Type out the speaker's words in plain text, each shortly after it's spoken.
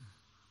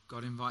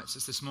God invites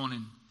us this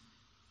morning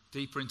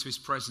deeper into his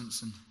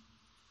presence, and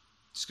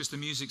just because the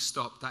music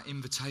stopped, that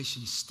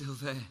invitation is still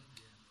there.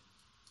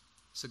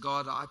 So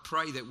God, I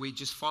pray that we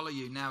just follow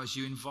you now as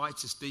you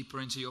invite us deeper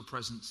into your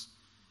presence,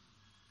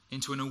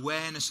 into an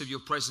awareness of your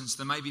presence.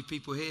 There may be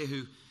people here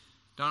who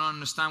don't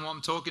understand what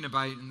I'm talking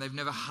about, and they've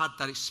never had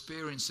that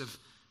experience of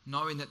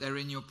knowing that they're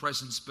in your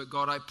presence. But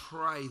God, I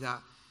pray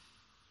that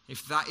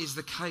if that is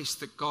the case,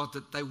 that God,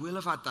 that they will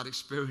have had that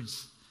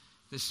experience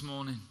this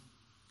morning.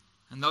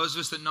 And those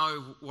of us that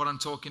know what I'm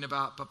talking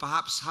about, but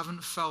perhaps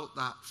haven't felt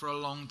that for a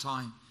long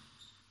time,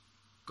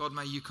 God,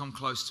 may you come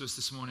close to us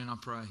this morning, I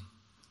pray.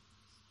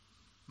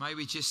 May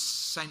we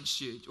just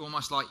sense you,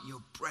 almost like your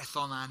breath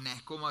on our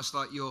neck, almost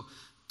like your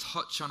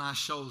touch on our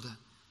shoulder,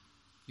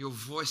 your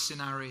voice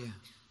in our ear,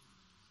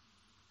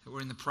 that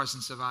we're in the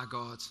presence of our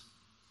God.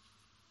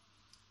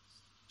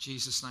 In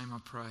Jesus' name I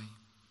pray.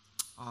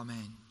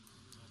 Amen.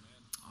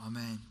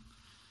 Amen.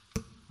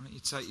 Why don't you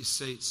take your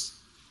seats?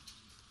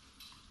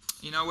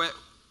 You know,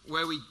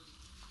 where we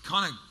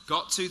kind of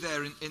got to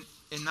there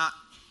in that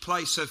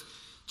place of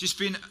just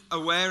being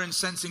aware and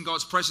sensing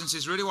God's presence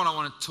is really what I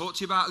want to talk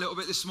to you about a little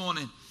bit this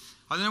morning.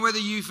 I don't know whether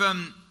you've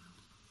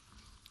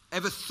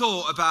ever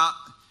thought about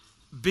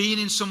being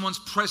in someone's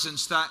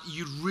presence that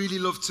you'd really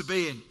love to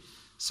be in.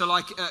 So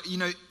like,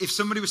 if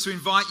somebody was to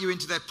invite you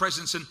into their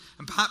presence and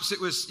perhaps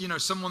it was,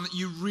 someone that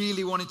you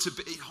really wanted to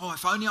be,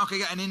 if only I could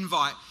get an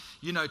invite,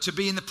 to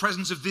be in the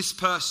presence of this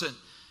person.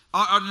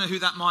 I don't know who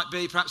that might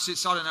be. Perhaps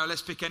it's,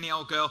 let's pick any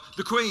old girl,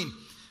 the Queen.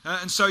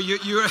 And so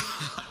you're...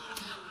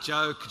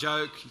 Joke,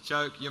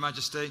 Your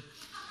Majesty.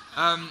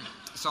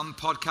 It's on the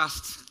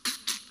podcast.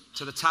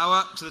 To the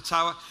tower.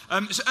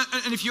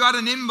 And if you had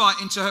an invite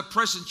into her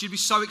presence, you'd be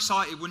so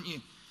excited, wouldn't you?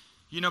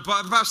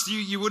 But perhaps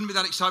you wouldn't be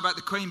that excited about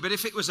the Queen. But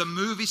if it was a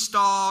movie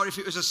star, if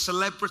it was a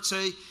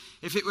celebrity,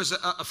 if it was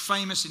a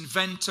famous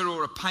inventor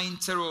or a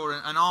painter or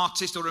an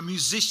artist or a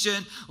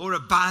musician or a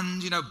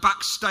band,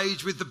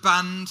 backstage with the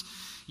band,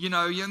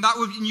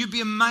 you'd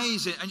be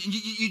amazing. And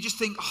you just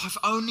think, if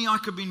only I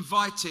could be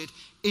invited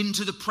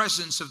into the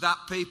presence of that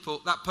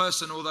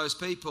person or those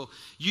people,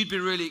 you'd be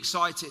really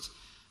excited.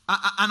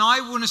 And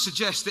I want to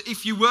suggest that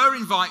if you were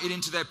invited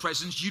into their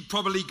presence, you'd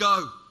probably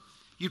go.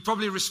 You'd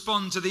probably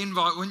respond to the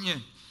invite, wouldn't you?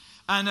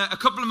 And a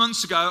couple of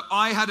months ago,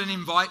 I had an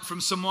invite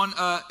from someone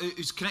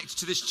who's connected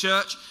to this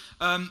church.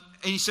 And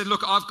he said,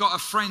 look, I've got a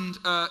friend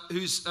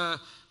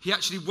he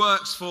actually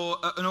works for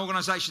an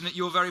organisation that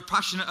you're very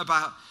passionate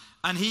about.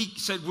 And he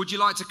said, would you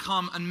like to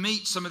come and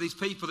meet some of these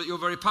people that you're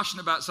very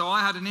passionate about? So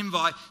I had an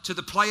invite to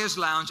the Players'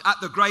 Lounge at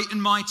the great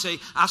and mighty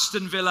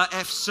Aston Villa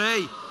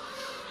FC.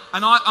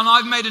 And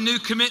I've made a new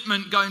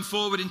commitment going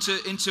forward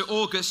into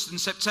August and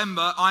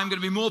September. I'm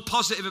going to be more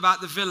positive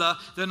about the Villa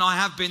than I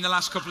have been the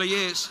last couple of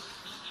years.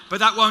 But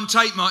that won't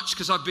take much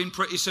because I've been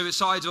pretty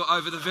suicidal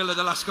over the Villa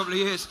the last couple of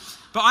years.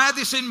 But I had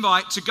this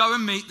invite to go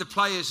and meet the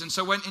players. And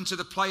so I went into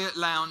the Player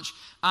Lounge.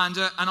 And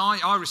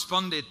I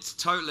responded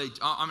totally.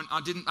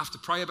 I didn't have to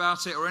pray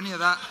about it or any of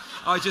that.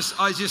 I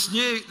just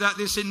knew that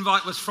this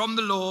invite was from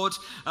the Lord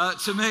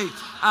to me.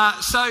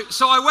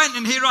 So I went,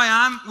 and here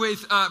I am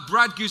with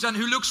Brad Guzan,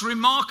 who looks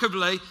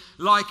remarkably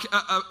like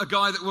a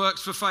guy that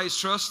works for FaZe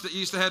Trust that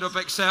used to head up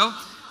Excel.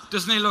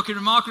 Doesn't he look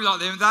remarkably like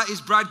them? That is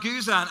Brad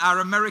Guzan, our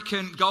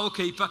American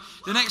goalkeeper.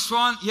 The next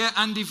one,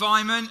 Andy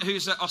Weimann,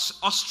 who's an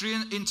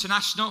Austrian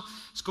international.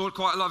 Scored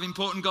quite a lot of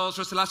important goals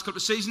for us the last couple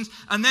of seasons.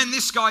 And then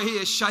this guy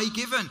here, Shay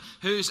Given,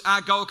 who's our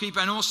goalkeeper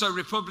and also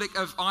Republic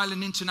of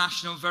Ireland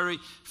international, very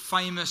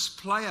famous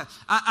player.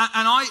 And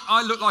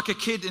I look like a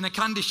kid in a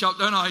candy shop,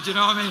 don't I? Do you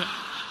know what I mean?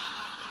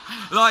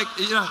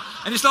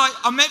 And it's like,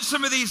 I met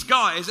some of these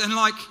guys and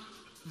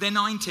they're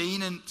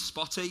 19 and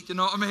spotty, do you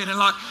know what I mean? And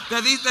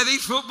they're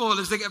these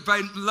footballers that get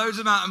paid loads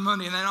amount of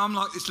money, and then I'm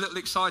like this little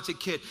excited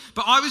kid.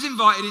 But I was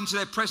invited into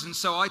their presence,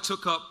 so I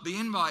took up the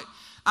invite.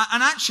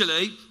 And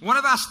actually, one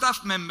of our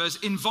staff members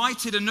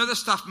invited another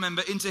staff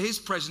member into his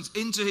presence,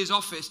 into his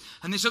office.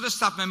 And this other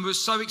staff member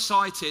was so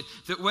excited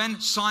that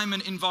when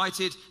Simon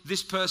invited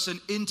this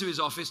person into his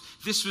office,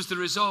 this was the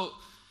result.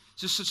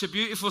 Just such a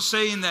beautiful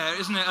scene there,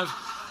 isn't it?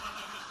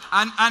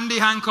 And Andy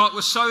Hancock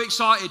was so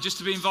excited just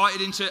to be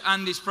invited into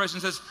Andy's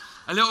presence. There's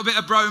a little bit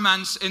of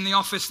bromance in the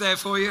office there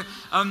for you.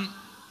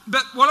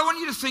 But what I want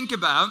you to think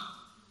about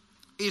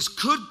is,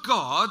 could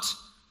God,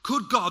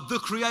 the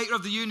creator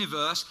of the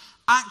universe,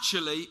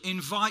 actually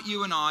invite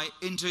you and I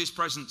into his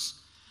presence?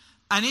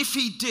 And if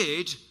he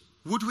did,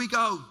 would we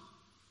go?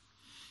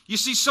 You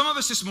see, some of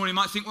us this morning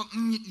might think,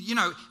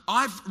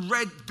 I've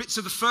read bits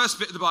of the first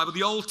bit of the Bible,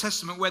 the Old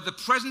Testament, where the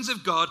presence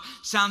of God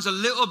sounds a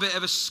little bit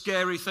of a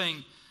scary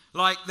thing.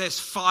 Like there's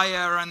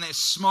fire and there's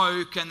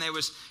smoke and there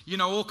was,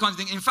 all kinds of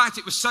things. In fact,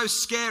 it was so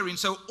scary and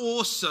so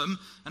awesome.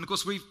 And of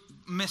course, we've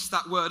messed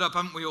that word up,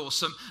 haven't we,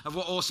 awesome, of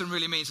what awesome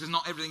really means, because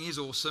not everything is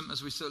awesome,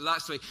 as we said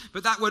last week.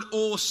 But that word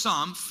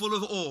awesome, full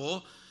of awe,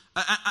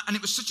 and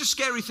it was such a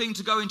scary thing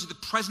to go into the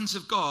presence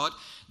of God,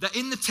 that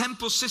in the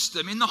temple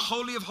system, in the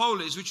Holy of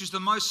Holies, which is the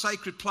most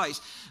sacred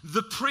place,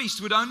 the priest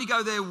would only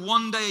go there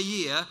one day a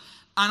year,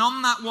 And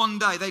on that one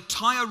day, they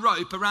tie a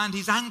rope around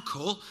his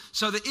ankle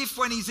so that if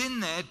when he's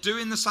in there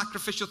doing the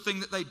sacrificial thing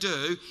that they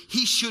do,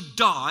 he should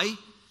die,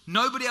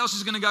 nobody else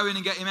is going to go in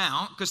and get him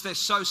out because they're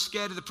so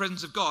scared of the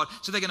presence of God.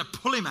 So they're going to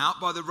pull him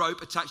out by the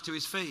rope attached to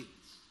his feet.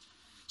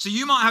 So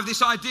you might have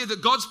this idea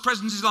that God's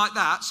presence is like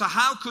that. So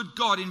how could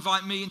God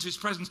invite me into his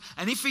presence?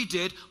 And if he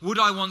did, would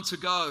I want to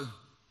go?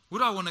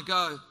 Would I want to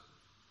go?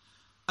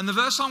 And the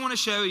verse I want to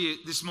share with you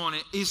this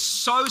morning is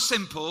so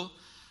simple.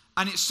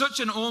 And it's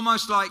such an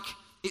almost like,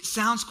 it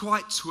sounds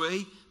quite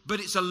twee, but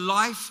it's a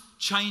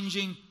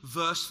life-changing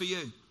verse for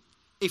you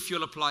if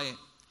you'll apply it.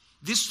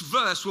 This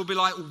verse will be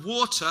like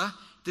water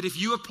that if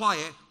you apply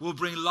it will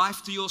bring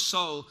life to your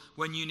soul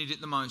when you need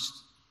it the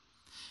most.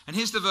 And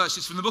here's the verse.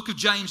 It's from the book of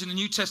James in the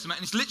New Testament.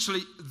 And it's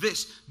literally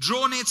this.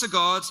 Draw near to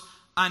God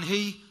and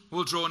he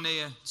will draw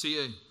near to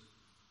you.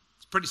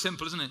 It's pretty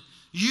simple, isn't it?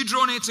 You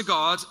draw near to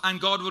God and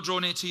God will draw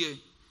near to you.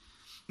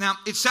 Now,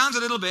 it sounds a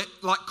little bit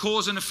like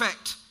cause and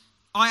effect.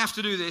 I have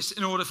to do this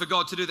in order for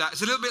God to do that.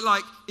 It's a little bit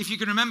like, if you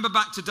can remember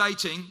back to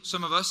dating,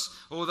 some of us,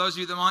 or those of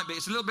you that might be,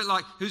 it's a little bit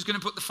like, who's going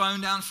to put the phone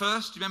down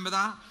first? Do you remember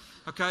that?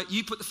 Okay,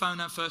 you put the phone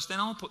down first, then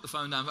I'll put the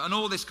phone down. And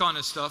all this kind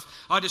of stuff.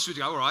 I just would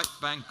go, all right,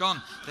 bang,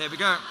 gone. There we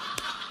go.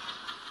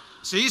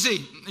 It's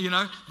easy, you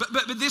know.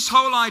 But this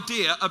whole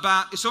idea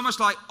about, it's almost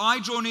like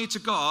I draw near to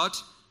God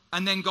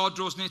and then God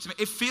draws near to me.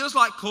 It feels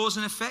like cause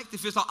and effect.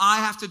 It feels like I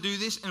have to do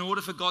this in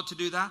order for God to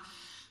do that.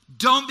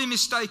 Don't be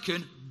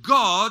mistaken.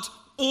 God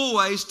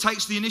always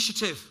takes the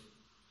initiative.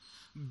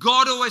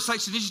 God always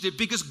takes the initiative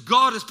because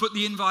God has put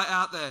the invite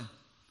out there.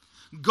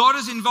 God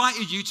has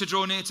invited you to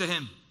draw near to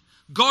him.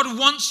 God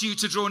wants you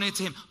to draw near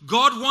to him.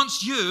 God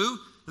wants you,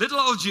 little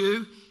old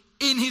you,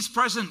 in his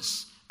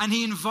presence. And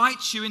he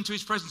invites you into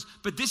his presence.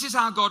 But this is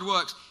how God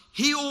works.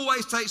 He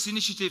always takes the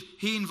initiative.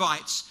 He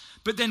invites.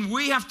 But then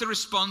we have to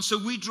respond. So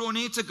we draw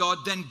near to God.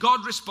 Then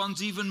God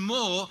responds even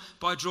more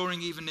by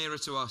drawing even nearer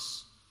to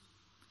us.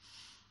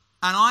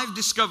 And I've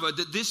discovered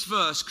that this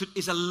verse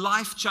is a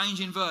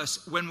life-changing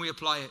verse when we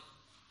apply it.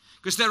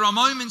 Because there are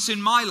moments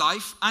in my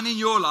life and in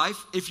your life,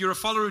 if you're a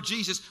follower of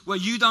Jesus, where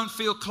you don't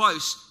feel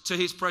close to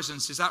his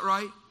presence. Is that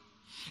right?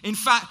 In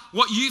fact,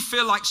 what you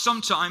feel like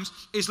sometimes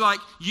is like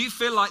you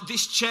feel like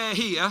this chair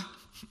here.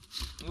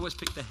 Always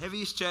pick the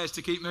heaviest chairs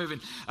to keep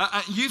moving.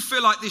 You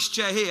feel like this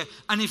chair here.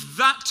 And if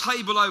that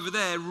table over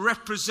there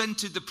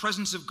represented the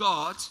presence of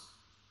God,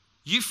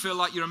 you feel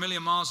like you're a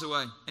million miles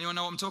away. Anyone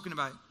know what I'm talking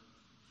about?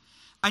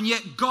 And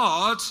yet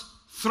God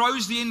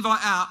throws the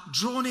invite out.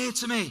 Draw near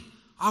to me.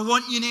 I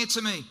want you near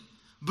to me.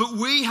 But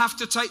we have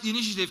to take the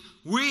initiative.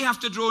 We have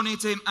to draw near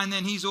to him. And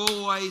then he's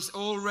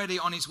already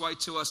on his way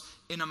to us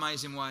in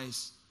amazing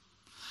ways.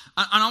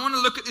 And I want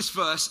to look at this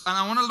verse. And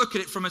I want to look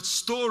at it from a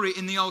story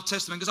in the Old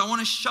Testament. Because I want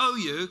to show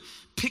you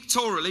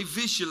pictorially,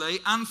 visually,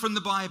 and from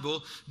the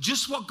Bible,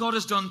 just what God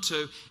has done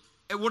to,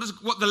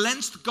 what the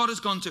lengths God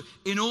has gone to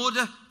in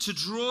order to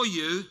draw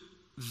you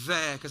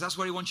there. Because that's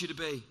where he wants you to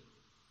be.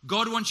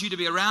 God wants you to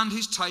be around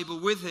his table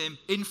with him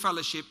in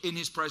fellowship, in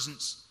his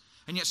presence.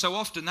 And yet so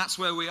often that's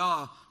where we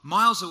are,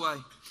 miles away.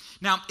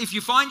 Now, if you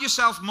find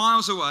yourself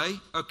miles away,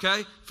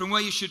 okay, from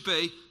where you should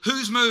be,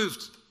 who's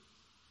moved?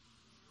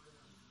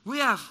 We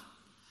have.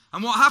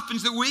 And what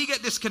happens that we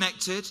get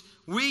disconnected,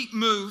 we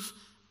move,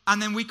 and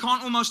then we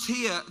can't almost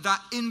hear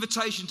that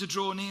invitation to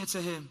draw near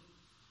to him.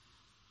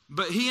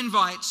 But he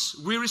invites,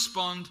 we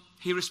respond,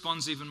 he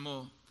responds even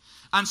more.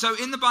 And so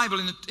in the Bible,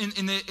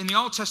 in the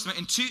Old Testament,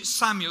 in 2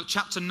 Samuel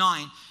chapter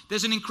 9,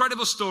 there's an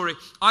incredible story.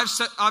 I've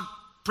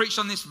preached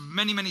on this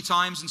many, many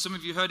times, and some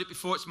of you heard it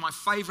before. It's my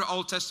favorite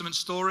Old Testament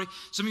story.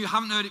 Some of you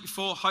haven't heard it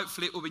before.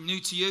 Hopefully it will be new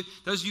to you.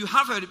 Those of you who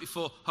have heard it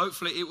before,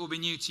 hopefully it will be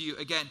new to you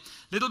again.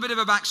 Little bit of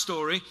a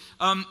backstory.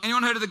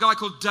 Anyone heard of the guy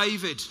called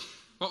David?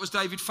 What was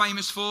David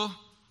famous for?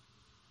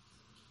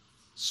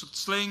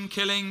 Sling,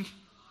 killing.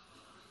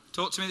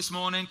 Talk to me this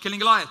morning. Killing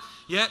Goliath.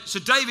 Yeah, so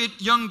David,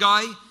 young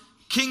guy,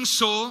 King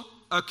Saul,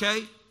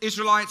 okay,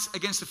 Israelites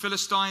against the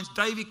Philistines.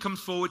 David comes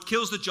forward,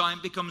 kills the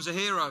giant, becomes a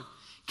hero.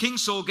 King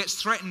Saul gets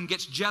threatened,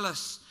 gets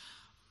jealous.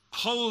 A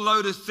whole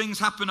load of things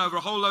happen over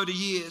a whole load of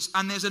years.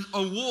 And there's a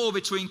war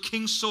between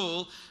King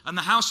Saul and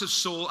the house of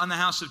Saul and the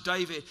house of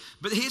David.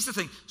 But here's the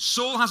thing.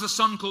 Saul has a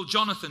son called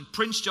Jonathan,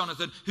 Prince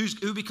Jonathan,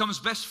 who becomes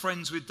best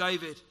friends with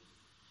David.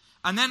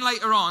 And then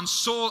later on,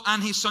 Saul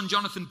and his son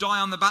Jonathan die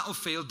on the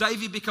battlefield.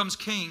 David becomes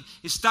king,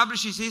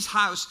 establishes his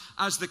house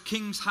as the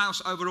king's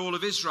house over all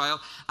of Israel.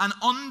 And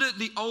under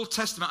the Old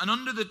Testament and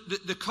under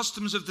the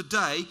customs of the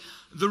day,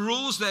 the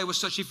rules there were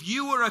such, if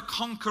you were a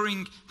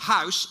conquering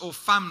house or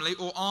family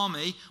or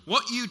army,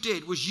 what you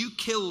did was you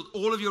killed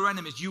all of your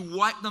enemies. You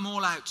wiped them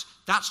all out.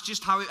 That's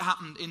just how it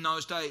happened in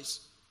those days.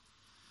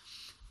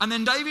 And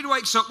then David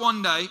wakes up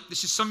one day,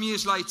 this is some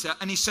years later,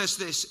 and he says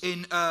this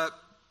in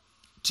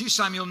 2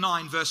 Samuel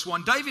 9 verse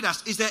 1. David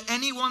asked, is there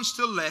anyone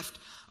still left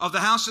of the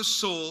house of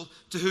Saul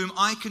to whom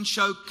I can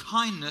show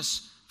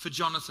kindness for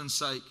Jonathan's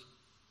sake?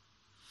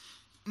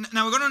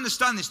 Now we're going to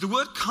understand this. The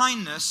word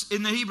kindness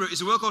in the Hebrew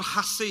is a word called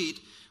hasid,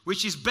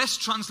 which is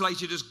best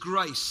translated as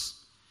grace.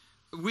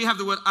 we have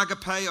the word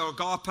agape or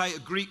agape, a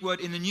Greek word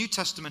in the New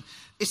Testament.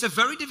 It's a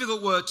very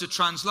difficult word to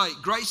translate.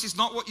 Grace is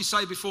not what you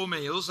say before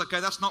meals, okay?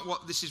 That's not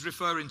what this is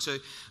referring to.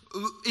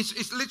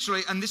 It's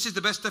literally, and this is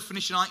the best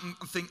definition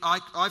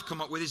I've come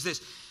up with, is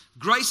this.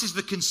 Grace is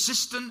the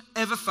consistent,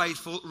 ever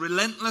faithful,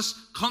 relentless,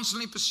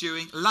 constantly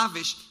pursuing,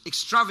 lavish,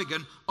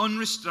 extravagant,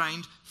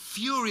 unrestrained,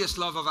 furious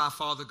love of our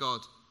Father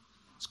God.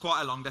 It's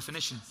quite a long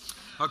definition,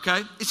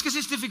 okay? It's because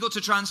it's difficult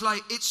to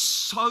translate. It's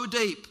so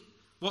deep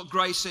what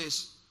grace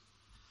is.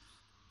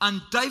 And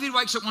David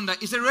wakes up one day,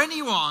 is there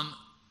anyone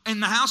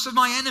in the house of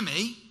my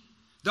enemy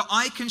that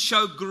I can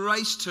show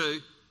grace to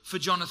for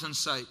Jonathan's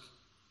sake?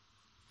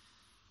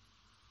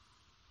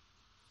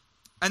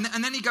 And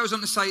then he goes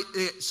on to say,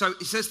 so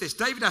he says this,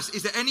 David asks,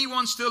 is there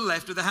anyone still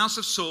left of the house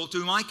of Saul to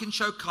whom I can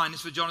show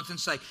kindness for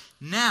Jonathan's sake?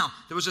 Now,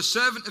 there was a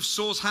servant of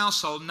Saul's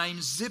household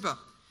named Ziba.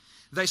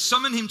 They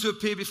summoned him to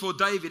appear before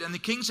David, and the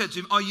king said to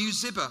him, are you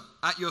Ziba?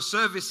 At your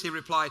service, he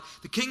replied.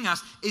 The king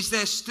asked, is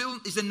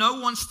there no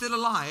one still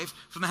alive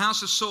from the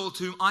house of Saul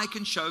to whom I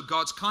can show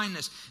God's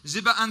kindness?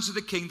 Ziba answered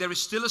the king, there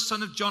is still a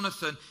son of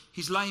Jonathan.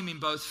 He's lame in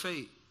both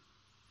feet.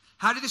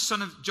 How did this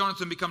son of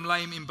Jonathan become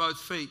lame in both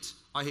feet,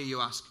 I hear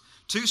you ask?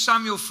 2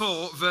 Samuel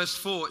 4, verse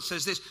 4, it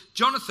says this,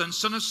 Jonathan,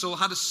 son of Saul,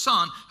 had a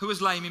son who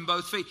was lame in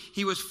both feet.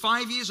 He was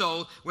 5 years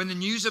old when the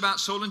news about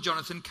Saul and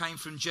Jonathan came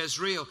from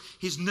Jezreel.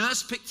 His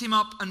nurse picked him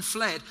up and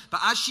fled, but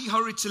as she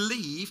hurried to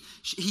leave,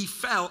 he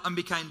fell and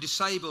became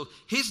disabled.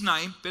 His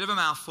name, bit of a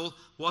mouthful,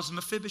 was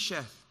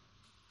Mephibosheth.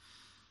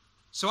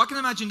 So I can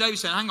imagine David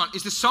saying, hang on,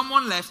 is there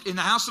someone left in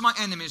the house of my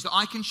enemies that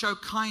I can show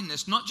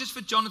kindness, not just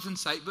for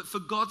Jonathan's sake, but for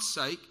God's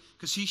sake,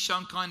 because he's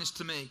shown kindness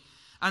to me?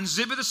 And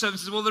Ziba the servant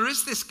says, well, there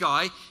is this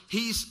guy.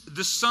 He's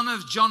the son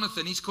of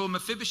Jonathan. He's called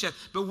Mephibosheth.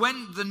 But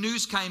when the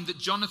news came that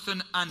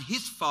Jonathan and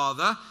his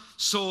father,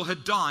 Saul,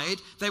 had died,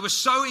 they were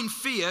so in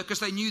fear because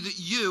they knew that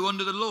you,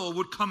 under the law,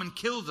 would come and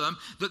kill them,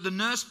 that the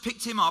nurse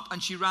picked him up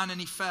and she ran and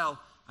he fell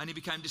and he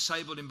became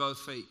disabled in both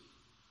feet.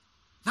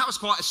 That was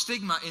quite a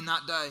stigma in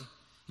that day. And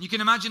you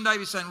can imagine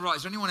David saying, right,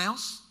 is there anyone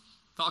else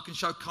that I can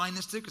show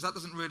kindness to? Because that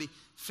doesn't really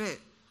fit.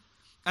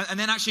 And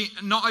then actually,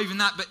 not even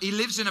that, but he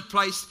lives in a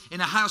place,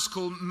 in a house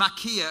called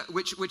Machir,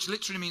 which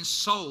literally means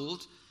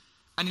sold.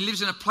 And he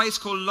lives in a place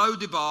called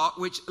Lodebar,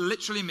 which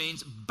literally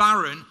means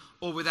barren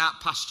or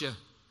without pasture.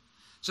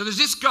 So there's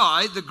this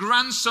guy, the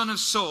grandson of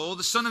Saul,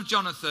 the son of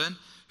Jonathan,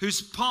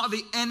 who's part of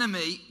the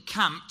enemy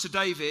camp to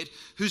David,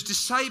 who's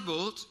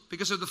disabled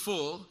because of the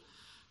fall,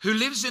 who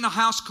lives in a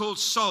house called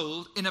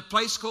Sold, in a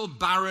place called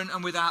barren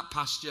and without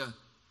pasture.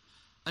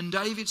 And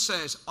David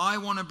says, I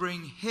want to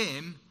bring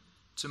him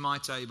to my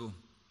table.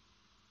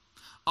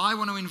 I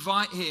want to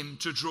invite him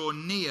to draw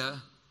near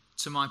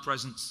to my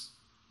presence.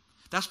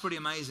 That's pretty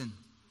amazing.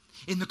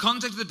 In the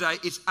context of the day,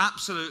 it's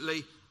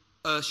absolutely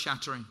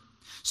earth-shattering.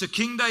 So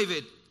King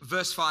David,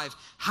 verse 5,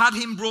 had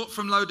him brought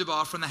from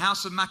Lodebar, from the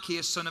house of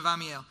Machir, son of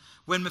Ammiel.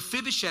 When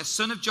Mephibosheth,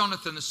 son of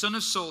Jonathan, the son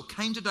of Saul,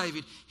 came to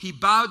David, he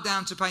bowed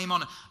down to pay him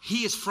honor.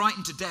 He is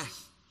frightened to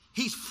death.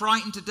 He's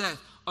frightened to death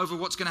over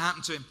what's going to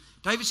happen to him.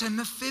 David said,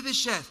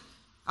 Mephibosheth,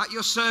 at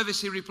your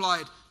service, he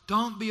replied.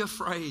 Don't be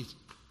afraid,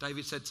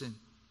 David said to him.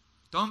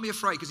 Don't be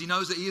afraid, because he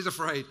knows that he is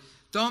afraid.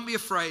 Don't be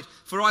afraid,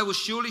 for I will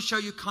surely show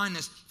you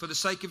kindness for the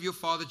sake of your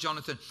father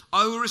Jonathan.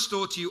 I will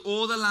restore to you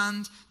all the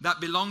land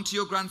that belonged to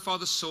your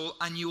grandfather Saul,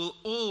 and you will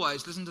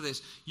always, listen to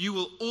this, you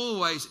will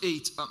always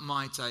eat at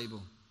my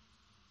table.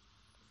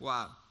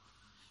 Wow.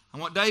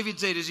 And what David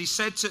did is he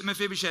said to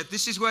Mephibosheth,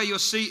 this is where your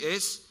seat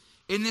is,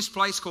 in this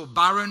place called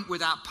barren,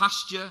 without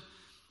pasture,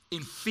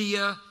 in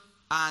fear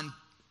and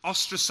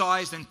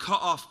ostracized and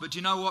cut off. But do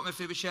you know what,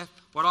 Mephibosheth?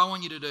 What I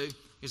want you to do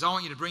is I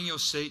want you to bring your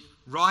seat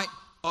right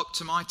up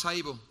to my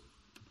table.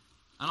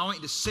 And I want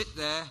you to sit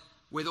there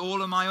with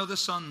all of my other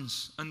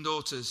sons and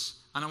daughters.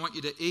 And I want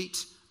you to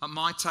eat at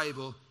my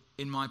table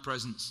in my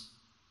presence.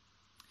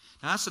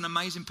 Now that's an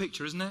amazing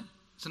picture, isn't it?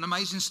 It's an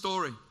amazing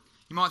story.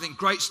 You might think,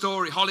 great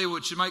story,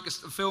 Hollywood should make a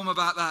film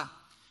about that.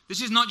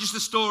 This is not just the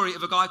story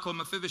of a guy called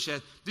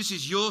Mephibosheth. This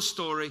is your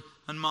story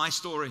and my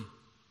story.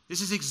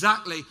 This is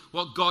exactly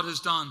what God has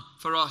done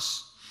for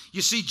us.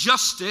 You see,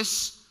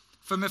 justice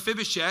for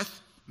Mephibosheth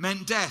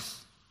meant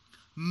death.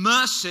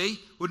 Mercy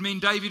would mean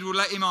David would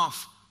let him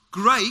off.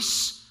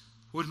 Grace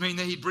would mean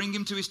that he'd bring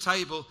him to his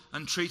table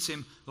and treat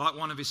him like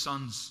one of his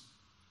sons.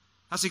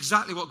 That's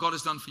exactly what God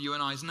has done for you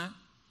and I, isn't it?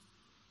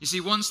 You see,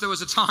 once there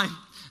was a time,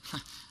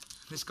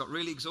 this got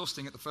really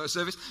exhausting at the first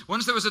service.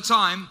 Once there was a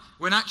time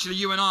when actually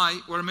you and I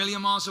were a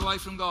million miles away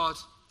from God.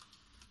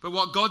 But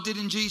what God did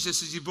in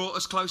Jesus is he brought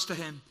us close to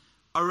him,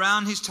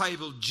 around his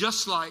table,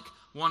 just like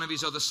one of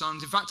his other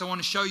sons. In fact, I want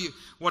to show you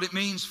what it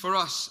means for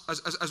us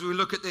as we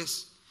look at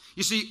this.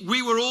 You see,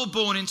 we were all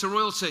born into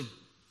royalty.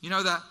 You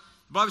know that?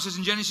 The Bible says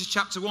in Genesis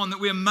chapter 1 that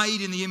we are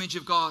made in the image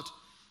of God.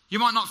 You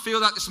might not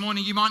feel that this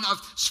morning. You might not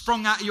have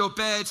sprung out of your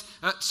bed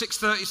at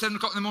 6:30, 7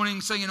 o'clock in the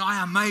morning saying,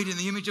 I am made in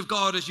the image of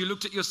God, as you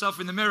looked at yourself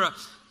in the mirror.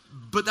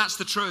 But that's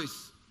the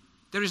truth.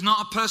 There is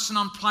not a person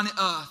on planet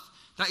Earth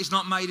that is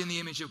not made in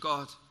the image of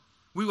God.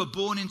 We were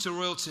born into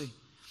royalty.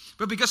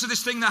 But because of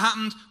this thing that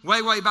happened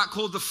way back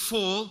called the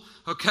fall,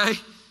 okay,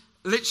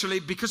 literally,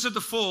 because of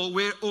the fall,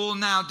 we're all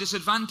now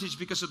disadvantaged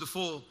because of the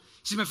fall.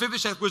 See,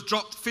 Mephibosheth was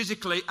dropped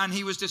physically and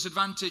he was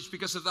disadvantaged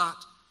because of that.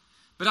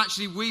 But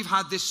actually, we've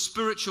had this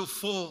spiritual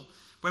fall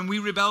when we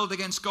rebelled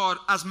against God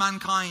as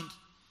mankind.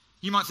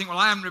 You might think, well,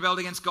 I haven't rebelled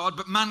against God,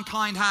 but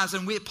mankind has,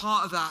 and we're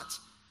part of that.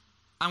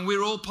 And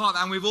we're all part of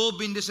that, and we've all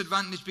been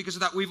disadvantaged because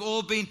of that. We've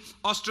all been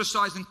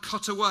ostracized and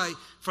cut away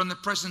from the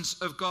presence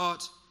of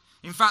God.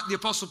 In fact, the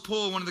Apostle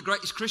Paul, one of the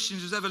greatest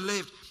Christians who's ever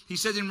lived, he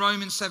said in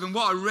Romans 7,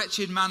 what a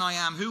wretched man I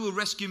am. Who will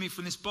rescue me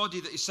from this body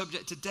that is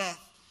subject to death?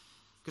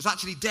 Because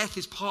actually death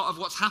is part of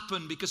what's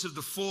happened because of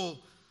the fall.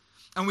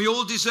 And we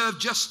all deserve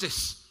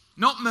justice.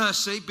 Not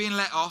mercy, being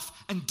let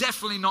off, and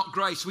definitely not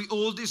grace. We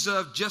all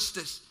deserve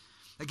justice.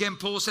 Again,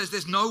 Paul says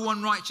there's no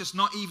one righteous,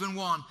 not even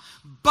one.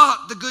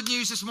 But the good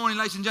news this morning,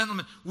 ladies and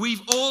gentlemen,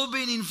 we've all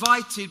been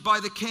invited by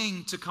the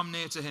King to come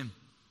near to him.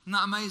 Isn't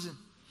that amazing?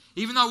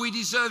 Even though we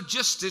deserve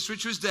justice,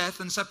 which was death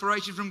and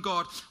separation from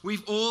God,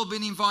 we've all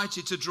been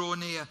invited to draw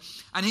near.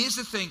 And here's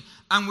the thing,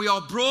 and we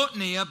are brought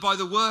near by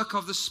the work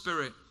of the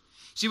Spirit.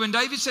 See, when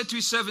David said to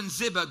his servant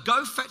Ziba,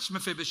 go fetch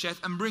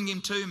Mephibosheth and bring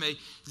him to me,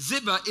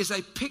 Ziba is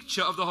a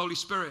picture of the Holy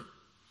Spirit.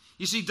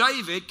 You see,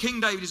 King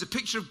David is a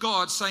picture of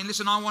God saying,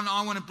 listen, I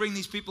want to bring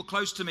these people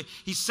close to me.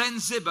 He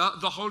sends Ziba,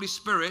 the Holy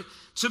Spirit,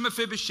 to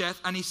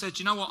Mephibosheth, and he said,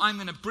 you know what, I'm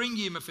going to bring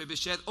you,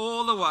 Mephibosheth,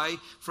 all the way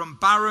from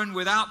barren,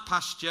 without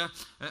pasture,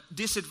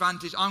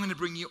 disadvantaged. I'm going to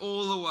bring you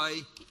all the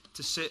way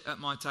to sit at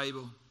my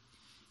table.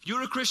 If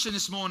you're a Christian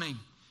this morning,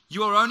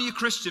 you are only a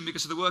Christian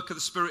because of the work of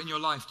the Spirit in your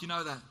life. Do you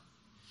know that?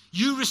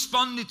 You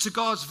responded to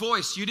God's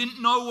voice. You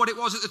didn't know what it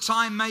was at the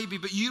time, maybe,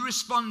 but you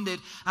responded,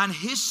 and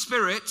His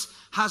Spirit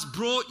has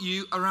brought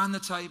you around the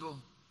table.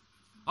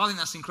 I think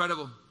that's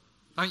incredible.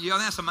 Don't you? I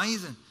think that's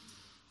amazing.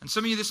 And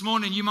some of you this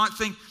morning, you might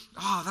think,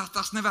 oh,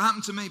 that's never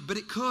happened to me, but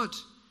it could.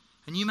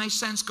 And you may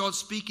sense God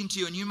speaking to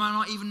you, and you might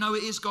not even know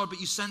it is God,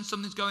 but you sense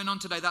something's going on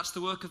today. That's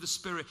the work of the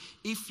Spirit.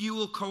 If you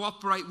will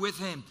cooperate with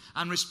Him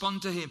and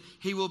respond to Him,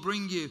 He will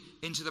bring you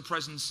into the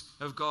presence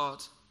of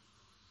God.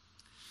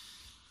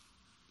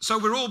 So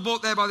we're all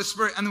brought there by the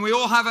Spirit, and we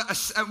all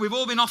we've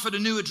all been offered a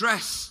new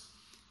address.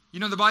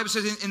 You know, the Bible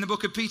says in the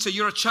book of Peter,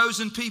 you're a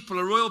chosen people,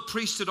 a royal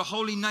priesthood, a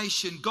holy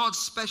nation, God's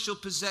special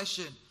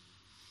possession.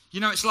 You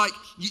know, it's like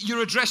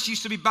your address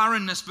used to be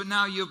barrenness, but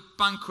now you're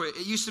banquet.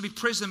 It used to be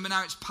prison, but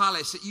now it's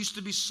palace. It used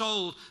to be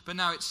sold, but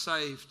now it's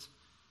saved.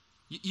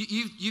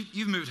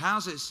 You've moved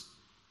houses.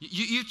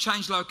 You've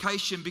changed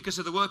location because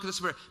of the work of the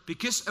Spirit,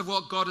 because of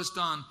what God has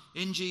done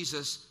in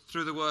Jesus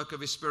through the work of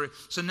His Spirit.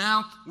 So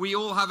now we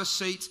all have a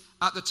seat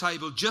at the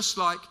table, just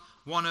like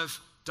one of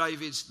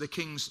David's, the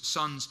king's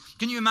sons.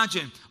 Can you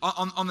imagine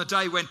on the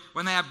day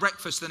when they had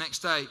breakfast the next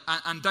day,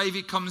 and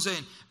David comes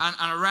in,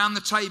 and around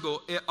the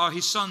table are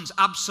his sons.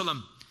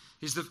 Absalom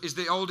is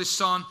the oldest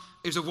son.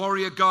 He was a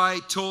warrior guy,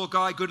 tall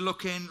guy, good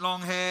looking,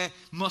 long hair,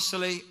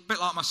 muscly, a bit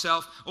like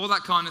myself, all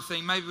that kind of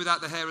thing. Maybe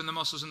without the hair and the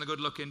muscles and the good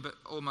looking, but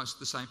almost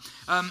the same.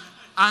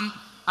 And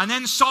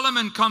then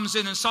Solomon comes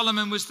in, and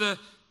Solomon was the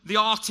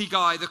arty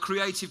guy, the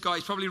creative guy.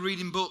 He's probably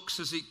reading books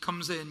as he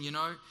comes in, you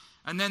know.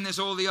 And then there's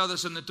all the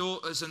others and the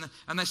daughters, and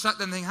they sat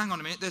there and think, hang on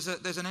a minute,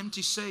 there's an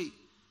empty seat.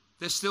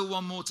 There's still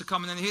one more to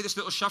come. And then they hear this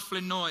little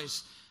shuffling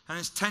noise, and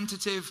this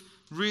tentative,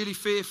 really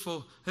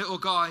fearful little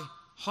guy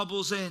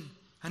hobbles in,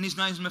 and his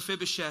name's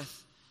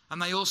Mephibosheth.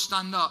 And they all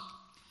stand up,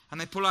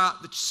 and they pull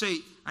out the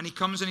seat, and he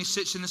comes and he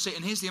sits in the seat.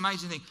 And here's the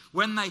amazing thing.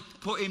 When they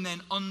put him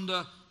then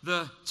under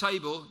the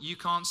table, you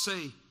can't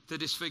see the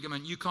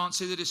disfigurement. You can't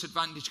see the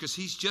disadvantage, because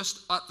he's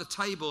just at the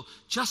table,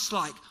 just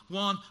like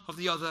one of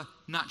the other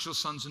natural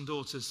sons and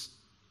daughters.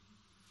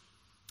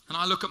 And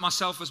I look at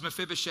myself as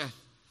Mephibosheth,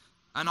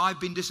 and I've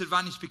been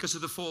disadvantaged because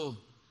of the fall.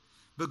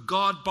 But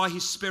God, by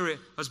His Spirit,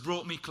 has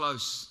brought me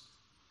close.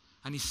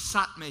 And He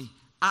sat me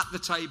at the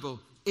table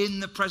in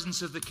the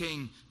presence of the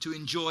King to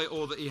enjoy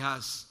all that He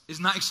has.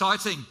 Isn't that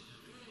exciting?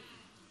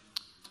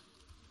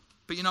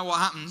 But you know what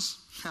happens?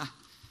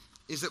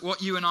 Is that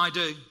what you and I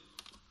do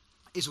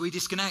is we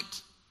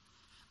disconnect,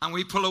 and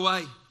we pull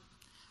away,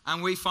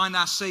 and we find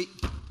our seat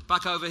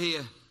back over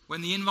here,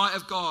 when the invite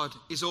of God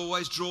is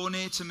always draw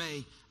near to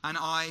me, and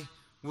I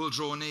will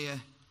draw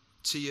near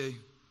to you.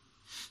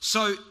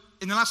 So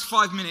in the last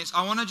 5 minutes,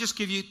 I want to just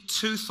give you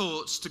 2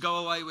 thoughts to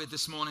go away with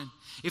this morning.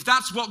 If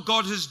that's what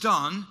God has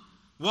done,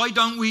 why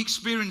don't we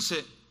experience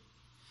it?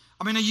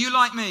 I mean, are you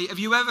like me? Have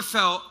you ever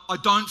felt, I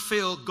don't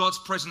feel God's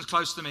presence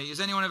close to me? Has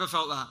anyone ever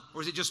felt that?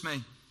 Or is it just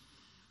me?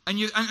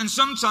 And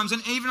sometimes,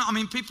 and even, I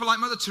mean, people like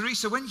Mother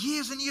Teresa went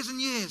years and years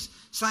and years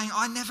saying,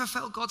 I never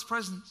felt God's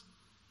presence.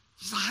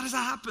 She's like, how does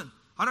that happen?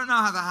 I don't know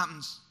how that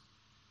happens.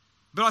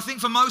 But I think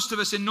for most of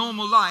us in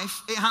normal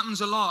life, it happens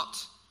a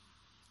lot.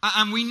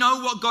 And we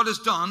know what God has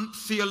done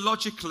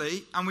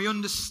theologically, and we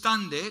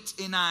understand it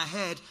in our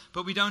head,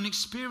 but we don't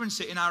experience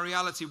it in our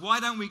reality. Why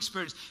don't we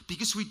experience it?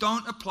 Because we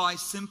don't apply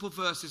simple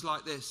verses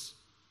like this.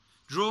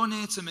 Draw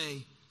near to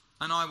me,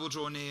 and I will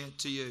draw near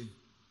to you.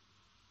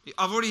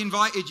 I've already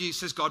invited you,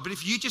 says God, but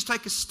if you just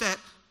take a step,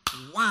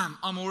 wham,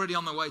 I'm already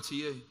on the way to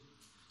you.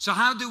 So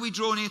how do we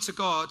draw near to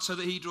God so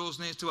that he draws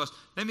near to us?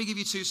 Let me give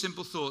you 2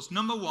 simple thoughts.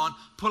 Number 1,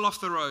 pull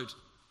off the road.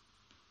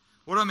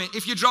 What do I mean?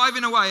 If you're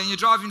driving away and you're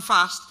driving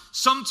fast,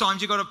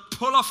 sometimes you've got to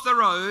pull off the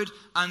road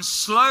and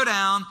slow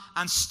down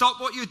and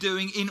stop what you're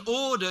doing in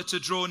order to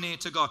draw near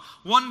to God.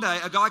 One day,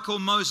 a guy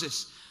called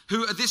Moses,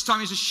 who at this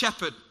time is a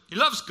shepherd. He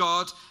loves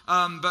God,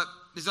 but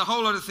there's a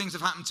whole lot of things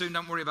have happened to him.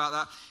 Don't worry about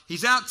that.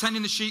 He's out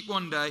tending the sheep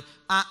one day,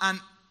 and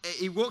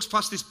he walks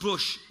past this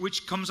bush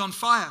which comes on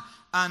fire.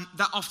 And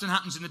that often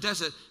happens in the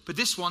desert. But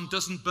this one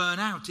doesn't burn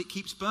out. It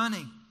keeps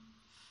burning.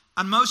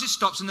 And Moses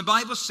stops, and the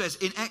Bible says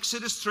in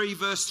Exodus 3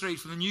 verse 3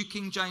 from the New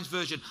King James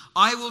Version,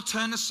 I will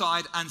turn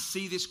aside and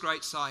see this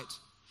great sight.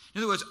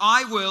 In other words,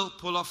 I will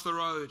pull off the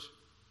road.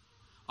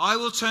 I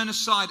will turn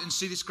aside and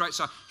see this great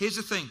sight. Here's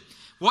the thing.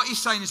 What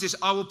he's saying is this,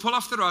 I will pull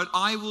off the road.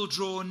 I will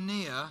draw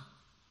near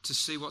to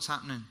see what's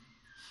happening.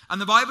 And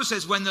the Bible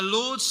says when the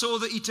Lord saw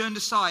that he turned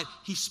aside,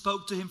 he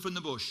spoke to him from the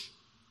bush.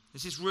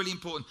 This is really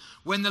important.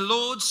 When the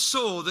Lord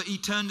saw that he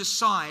turned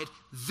aside,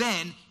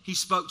 then he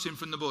spoke to him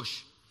from the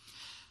bush.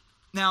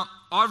 Now,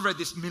 I've read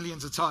this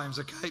millions of times,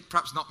 okay?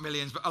 Perhaps not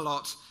millions, but a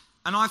lot.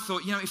 And I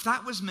thought, if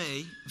that was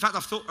me, in fact,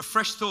 I've thought a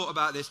fresh thought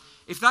about this.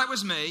 If that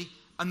was me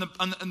and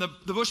the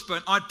bush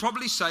burnt, I'd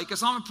probably say,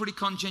 because I'm a pretty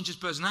conscientious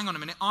person, hang on a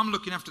minute, I'm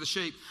looking after the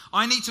sheep.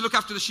 I need to look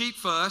after the sheep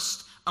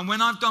first. And when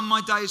I've done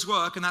my day's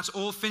work and that's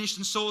all finished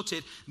and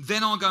sorted,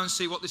 then I'll go and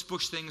see what this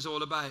bush thing is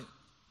all about.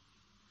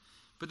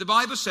 But the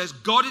Bible says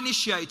God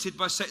initiated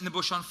by setting the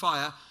bush on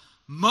fire.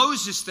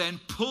 Moses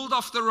then pulled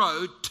off the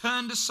road,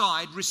 turned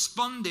aside,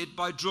 responded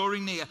by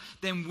drawing near.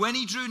 Then when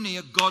he drew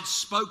near, God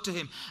spoke to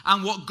him.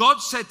 And what God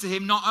said to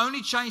him not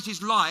only changed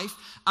his life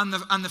and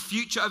the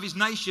future of his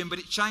nation, but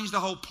it changed the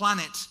whole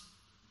planet.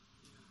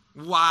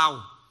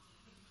 Wow.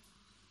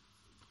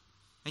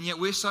 And yet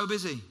we're so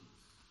busy.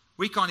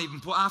 We can't even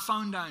put our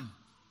phone down.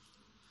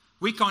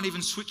 We can't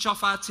even switch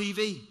off our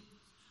TV.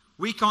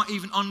 We can't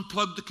even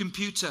unplug the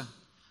computer.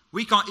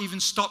 We can't even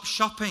stop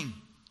shopping.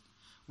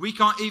 We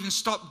can't even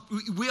stop.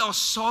 We are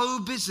so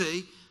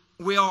busy,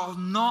 we are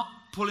not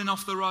pulling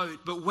off the road.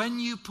 But when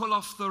you pull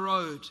off the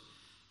road,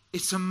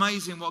 it's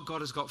amazing what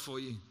God has got for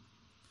you.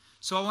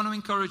 So I want to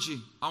encourage you.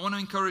 I want to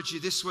encourage you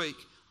this week,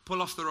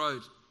 pull off the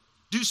road.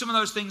 Do some of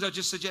those things I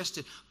just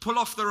suggested. Pull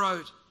off the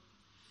road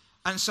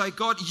and say,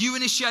 God, you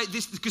initiate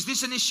this, because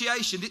this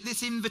initiation,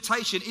 this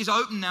invitation is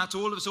open now to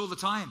all of us all the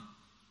time.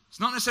 It's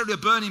not necessarily a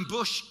burning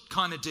bush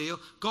kind of deal.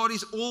 God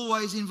is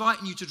always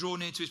inviting you to draw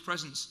near to his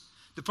presence.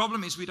 The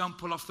problem is we don't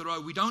pull off the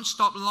road. We don't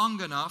stop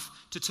long enough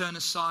to turn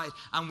aside.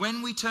 And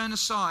when we turn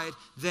aside,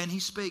 then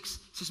he speaks.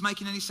 Is this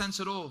making any sense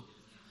at all?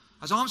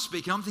 As I'm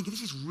speaking, I'm thinking,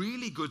 this is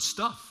really good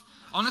stuff.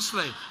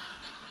 Honestly.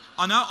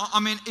 I know,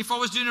 if I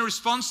was doing a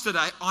response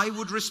today, I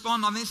would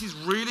respond. This is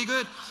really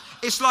good.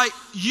 It's like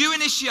you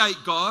initiate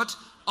God,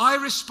 I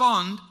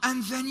respond,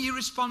 and then you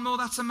respond more.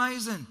 That's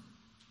amazing.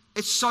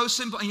 It's so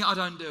simple, and yet I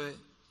don't do it.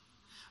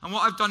 And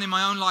what I've done in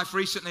my own life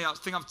recently, I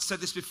think I've said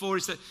this before,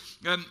 is that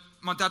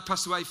my dad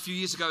passed away a few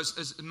years ago,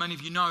 as many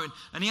of you know,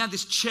 and he had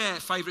this chair,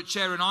 favourite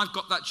chair, and I've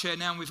got that chair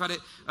now, and we've had it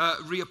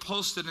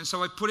reupholstered, and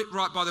so I put it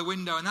right by the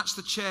window, and that's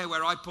the chair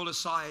where I pull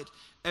aside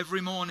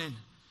every morning,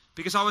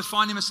 because I was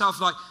finding myself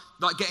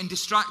like getting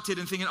distracted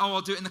and thinking,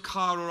 I'll do it in the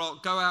car, or I'll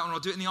go out, or I'll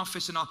do it in the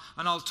office, and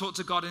I'll talk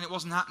to God, and it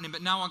wasn't happening.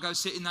 But now I go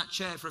sit in that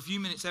chair for a few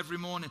minutes every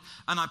morning,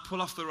 and I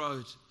pull off the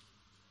road.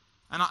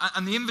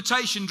 And the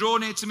invitation, draw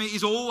near to me,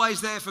 is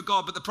always there for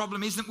God. But the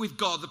problem isn't with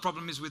God, the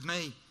problem is with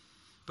me.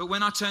 But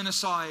when I turn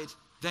aside,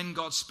 then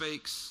God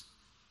speaks.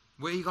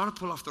 Well, you've got to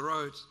pull off the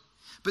road.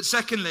 But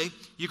secondly,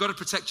 you've got to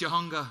protect your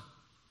hunger.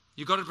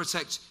 You've got to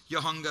protect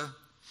your hunger.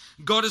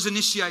 God has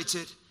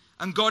initiated,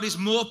 and God is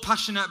more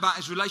passionate about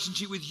his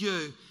relationship with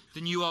you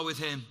than you are with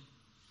him.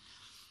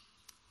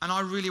 And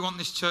I really want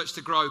this church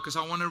to grow because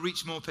I want to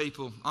reach more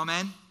people.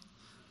 Amen?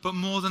 But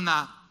more than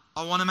that,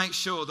 I want to make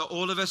sure that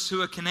all of us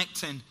who are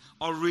connecting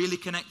are really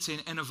connecting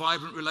in a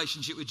vibrant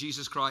relationship with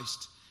Jesus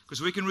Christ.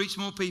 Because we can reach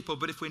more people,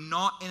 but if we're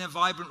not in a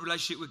vibrant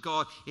relationship with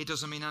God, it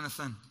doesn't mean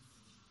anything.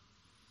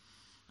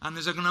 And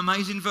there's an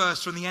amazing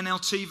verse from the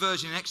NLT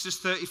version in Exodus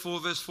 34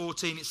 verse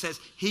 14. It says,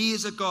 he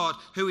is a God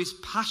who is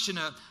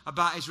passionate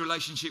about his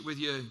relationship with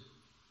you.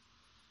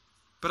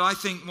 But I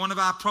think one of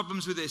our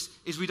problems with this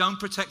is we don't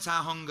protect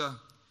our hunger.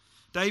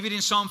 David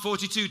in Psalm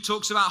 42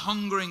 talks about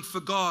hungering for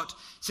God.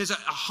 He says a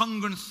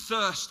hunger and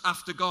thirst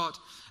after God.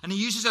 And he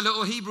uses a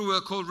little Hebrew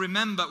word called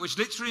remember, which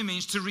literally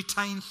means to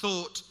retain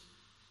thought.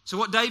 So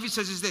what David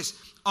says is this: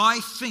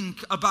 I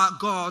think about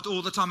God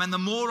all the time. And the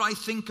more I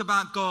think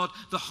about God,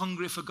 the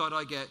hungrier for God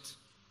I get.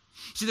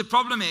 See, the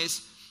problem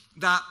is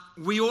that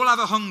we all have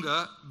a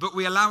hunger, but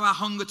we allow our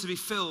hunger to be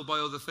filled by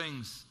other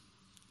things.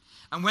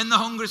 And when the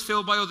hunger is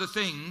filled by other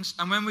things,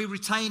 and when we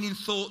retain in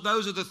thought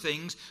those other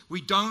things,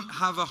 we don't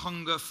have a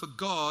hunger for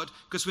God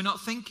because we're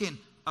not thinking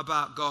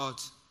about God.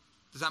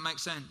 Does that make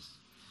sense?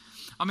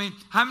 How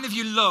many of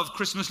you love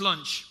Christmas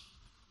lunch?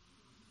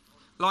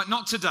 Like,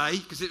 not today,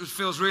 because it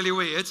feels really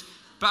weird.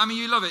 But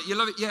you love it. You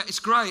love it. Yeah, it's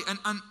great.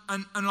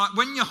 And like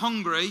when you're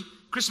hungry,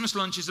 Christmas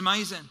lunch is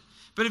amazing.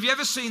 But have you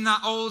ever seen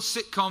that old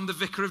sitcom, The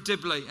Vicar of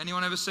Dibley?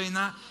 Anyone ever seen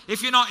that?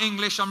 If you're not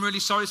English, I'm really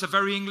sorry. It's a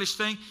very English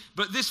thing.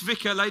 But this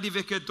vicar, Lady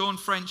Vicar, Dawn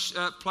French,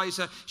 plays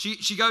her.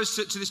 She goes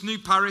to this new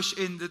parish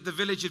in the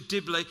village of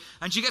Dibley,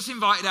 and she gets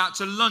invited out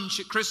to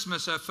lunch at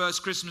Christmas, her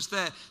first Christmas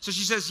there. So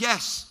she says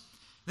yes.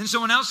 Then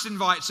someone else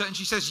invites her, and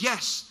she says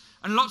yes.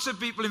 And lots of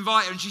people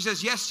invite her, and she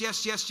says yes,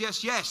 yes, yes,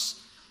 yes,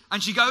 yes.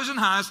 And she goes and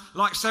has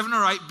like 7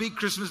 or 8 big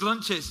Christmas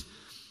lunches.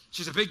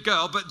 She's a big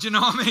girl, but do you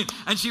know what I mean?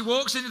 And she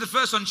walks into the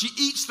first one, she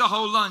eats the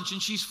whole lunch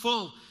and she's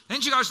full.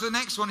 Then she goes to the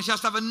next one and she has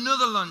to have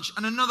another lunch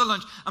and another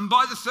lunch. And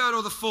by the third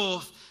or the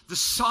fourth, the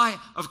sight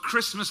of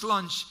Christmas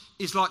lunch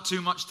is like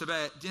too much to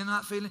bear. Do you know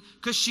that feeling?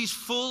 Because she's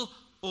full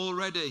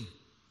already.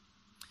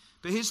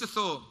 But here's the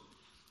thought.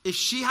 If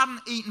she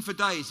hadn't eaten for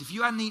days, if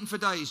you hadn't eaten for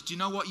days, do you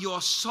know what? You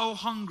are so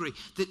hungry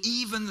that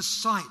even the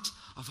sight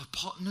of a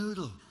pot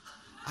noodle,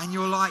 and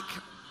you're like,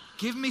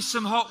 give me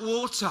some hot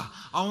water.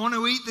 I want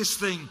to eat this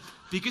thing.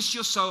 Because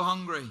you're so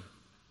hungry.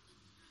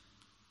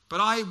 But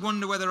I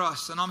wonder whether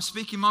us, and I'm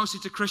speaking mostly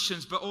to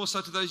Christians, but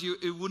also to those of you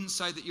who wouldn't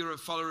say that you're a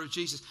follower of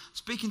Jesus,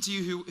 speaking to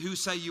you who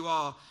say you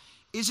are,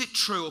 is it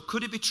true, or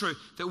could it be true,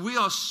 that we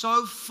are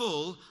so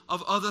full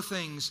of other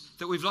things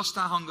that we've lost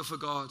our hunger for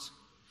God?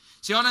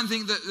 See, I don't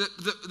think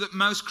that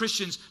most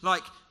Christians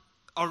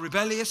are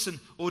rebellious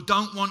or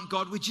don't want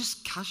God. We're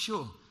just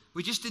casual.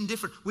 We're just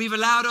indifferent. We've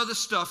allowed other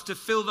stuff to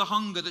fill the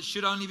hunger that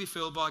should only be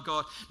filled by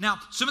God. Now,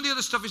 some of the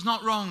other stuff is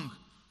not wrong.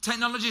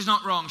 Technology is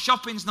not wrong.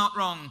 Shopping's not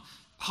wrong.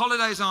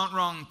 Holidays aren't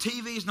wrong.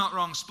 TV's not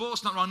wrong.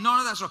 Sport's not wrong. None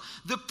of that's wrong.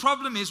 The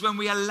problem is when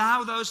we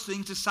allow those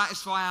things to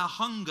satisfy our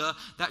hunger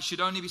that should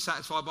only be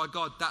satisfied by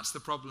God. That's the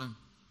problem.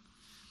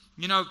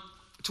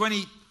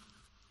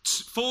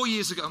 24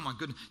 years ago,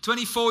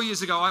 24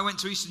 years ago, I went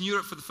to Eastern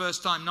Europe for the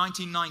first time,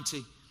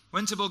 1990.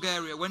 Went to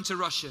Bulgaria, went to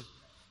Russia,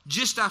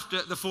 just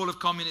after the fall of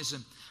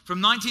communism. From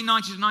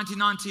 1990 to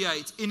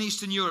 1998, in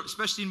Eastern Europe,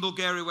 especially in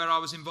Bulgaria where I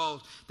was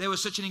involved, there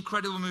was such an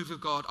incredible move of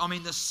God. I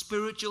mean, the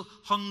spiritual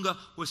hunger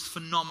was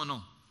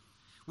phenomenal.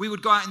 We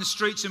would go out in the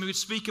streets and we would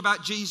speak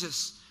about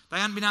Jesus. They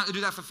hadn't been able to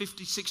do that for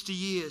 50, 60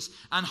 years.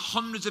 And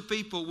hundreds of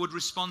people would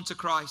respond to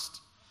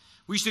Christ.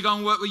 We used to go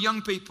and work with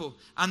young people,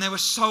 and they were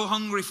so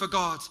hungry for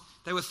God.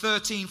 They were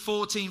 13,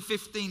 14,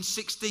 15,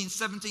 16,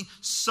 17,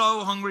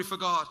 so hungry for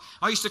God.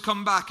 I used to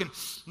come back and,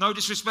 no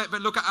disrespect,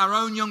 but look at our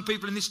own young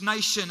people in this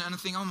nation and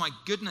think, oh my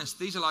goodness,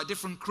 these are like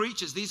different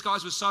creatures. These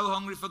guys were so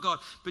hungry for God.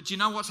 But do you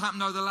know what's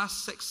happened over the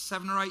last 6,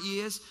 7 or 8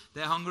 years?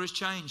 Their hunger has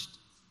changed.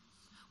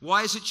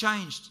 Why has it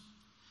changed?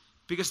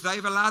 Because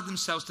they've allowed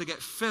themselves to get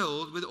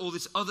filled with all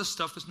this other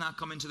stuff that's now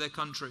come into their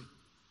country.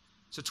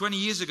 So 20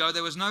 years ago,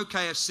 there was no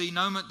KFC,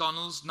 no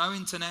McDonald's, no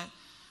internet,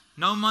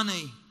 no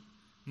money,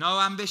 no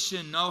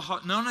ambition,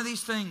 none of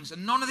these things.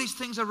 And none of these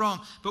things are wrong.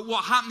 But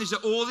what happened is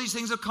that all these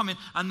things are coming,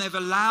 and they've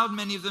allowed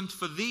many of them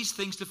for these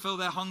things to fill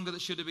their hunger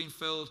that should have been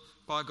filled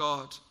by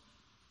God.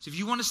 So if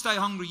you want to stay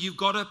hungry, you've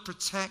got to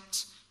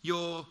protect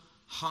your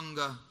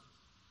hunger.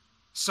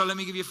 So let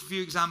me give you a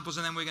few examples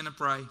and then we're going to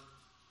pray.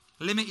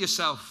 Limit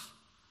yourself.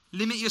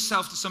 Limit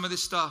yourself to some of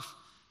this stuff.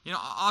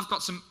 I've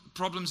got some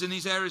problems in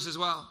these areas as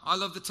well. I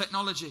love the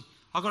technology.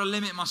 I've got to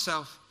limit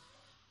myself.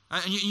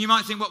 And you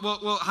might think,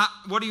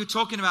 what are you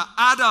talking about?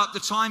 Add up the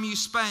time you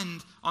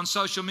spend on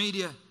social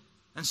media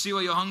and see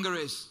where your hunger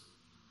is.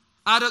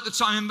 Add up the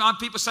time.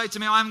 People say to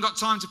me, I haven't got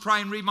time to pray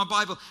and read my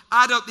Bible.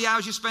 Add up the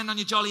hours you spend on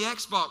your jolly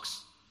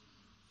Xbox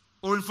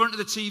or in front of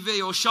the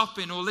TV or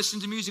shopping or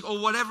listening to music or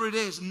whatever it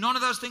is. None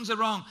of those things are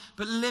wrong,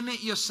 but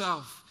limit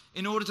yourself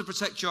in order to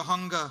protect your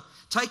hunger.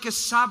 Take a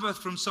Sabbath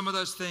from some of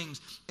those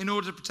things in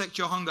order to protect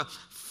your hunger.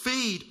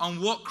 Feed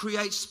on what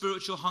creates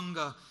spiritual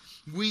hunger.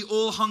 We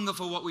all hunger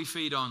for what we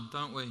feed on,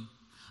 don't we?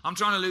 I'm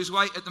trying to lose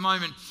weight at the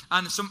moment,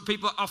 and some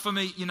people offer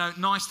me,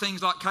 nice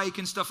things like cake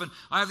and stuff, and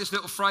I have this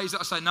little phrase that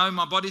I say, no,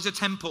 my body's a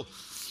temple,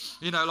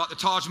 like the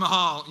Taj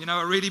Mahal,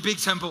 a really big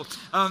temple,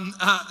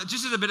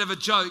 just as a bit of a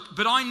joke.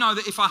 But I know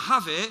that if I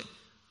have it,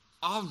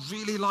 I'll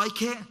really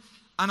like it,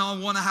 and I'll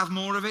want to have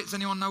more of it. Does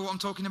anyone know what I'm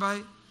talking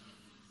about?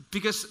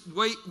 Because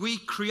we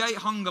create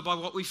hunger by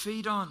what we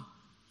feed on.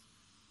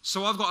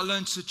 So I've got to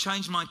learn to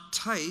change my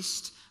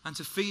taste and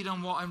to feed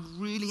on what I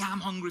really am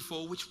hungry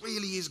for, which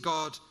really is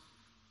God.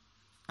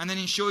 And then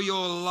ensure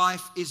your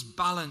life is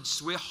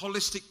balanced. We're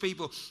holistic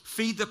people.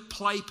 Feed the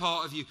play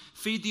part of you.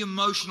 Feed the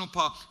emotional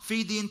part.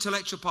 Feed the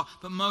intellectual part.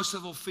 But most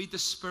of all, feed the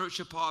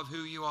spiritual part of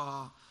who you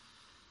are.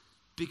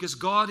 Because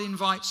God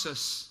invites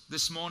us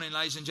this morning,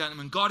 ladies and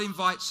gentlemen. God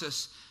invites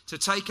us to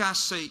take our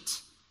seat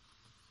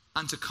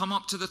and to come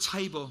up to the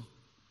table.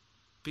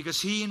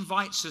 Because He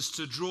invites us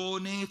to draw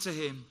near to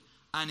Him,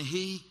 and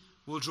He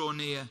will draw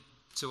near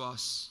to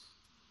us.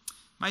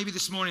 Maybe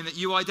this morning that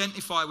you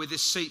identify with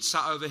this seat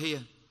sat over here.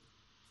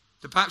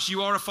 That perhaps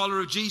you are a follower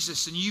of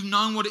Jesus and you've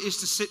known what it is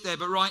to sit there,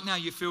 but right now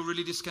you feel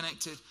really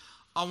disconnected.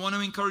 I want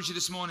to encourage you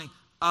this morning.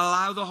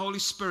 Allow the Holy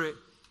Spirit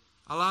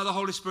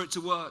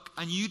to work,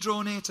 and you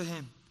draw near to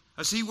Him.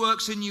 As He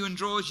works in you and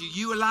draws you,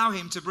 you allow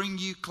Him to bring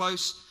you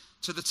close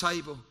to the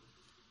table.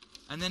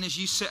 And then as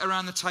you sit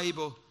around the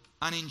table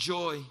and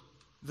enjoy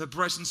the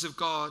presence of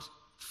God,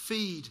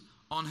 feed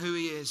on who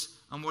he is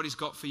and what he's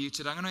got for you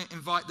today. I'm going to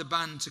invite the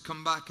band to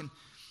come back, and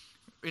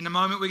in a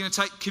moment we're going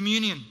to take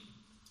communion.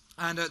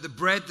 And the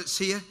bread that's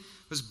here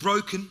was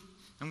broken,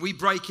 and we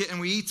break it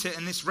and we eat it,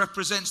 and this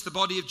represents the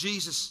body of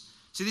Jesus.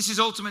 See, this is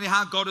ultimately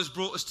how God has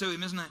brought us to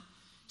him, isn't it?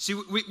 See,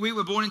 we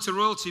were born into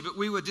royalty, but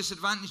we were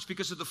disadvantaged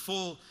because of the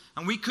fall,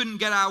 and we couldn't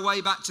get our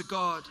way back to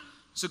God.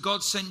 So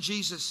God sent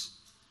Jesus.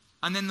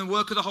 And then the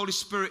work of the Holy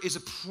Spirit is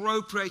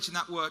appropriating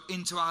that work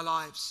into our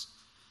lives.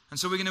 And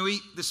so we're going to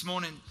eat this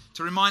morning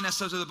to remind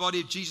ourselves of the body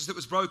of Jesus that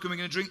was broken. We're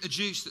going to drink the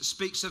juice that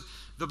speaks of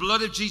the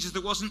blood of Jesus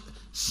that wasn't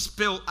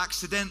spilt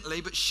accidentally,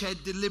 but shed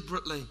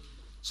deliberately,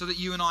 so that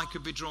you and I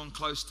could be drawn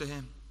close to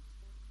him.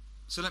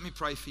 So let me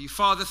pray for you.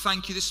 Father,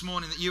 thank you this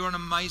morning that you are an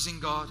amazing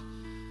God.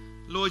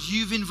 Lord,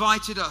 you've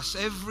invited us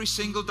every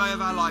single day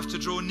of our life to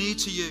draw near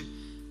to you,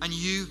 and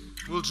you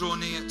will draw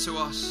near to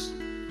us.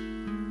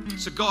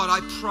 So God,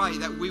 I pray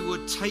that we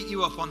would take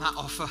you up on that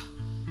offer.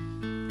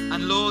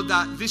 And Lord,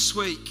 that this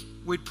week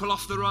we'd pull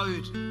off the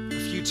road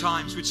a few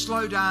times. We'd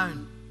slow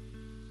down.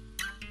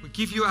 We'd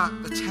give you our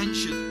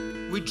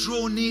attention. We'd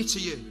draw near to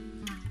you.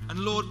 And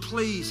Lord,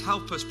 please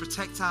help us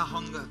protect our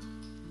hunger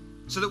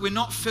so that we're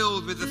not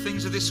filled with the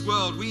things of this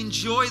world. We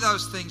enjoy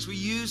those things. We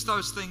use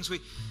those things.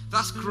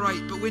 That's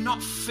great, but we're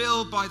not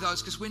filled by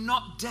those because we're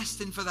not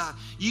destined for that.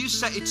 You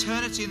set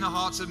eternity in the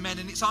hearts of men,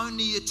 and it's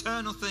only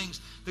eternal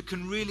things that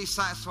can really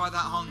satisfy that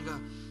hunger.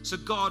 So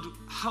God,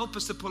 help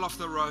us to pull off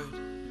the road,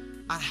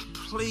 and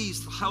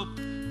please help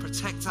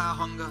protect our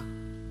hunger.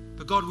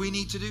 But God, we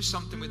need to do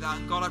something with that.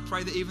 And God, I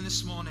pray that even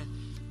this morning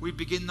we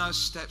begin those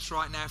steps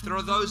right now. If there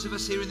are those of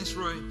us here in this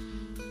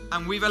room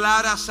and we've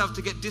allowed ourselves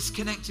to get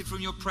disconnected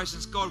from your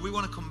presence, God, we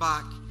want to come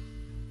back.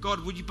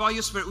 God, would you, by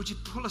your Spirit, would you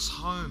pull us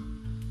home?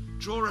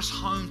 Draw us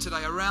home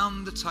today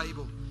around the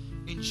table,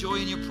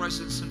 enjoying your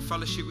presence and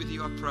fellowship with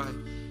you, I pray.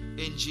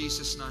 In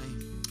Jesus'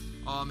 name,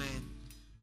 amen.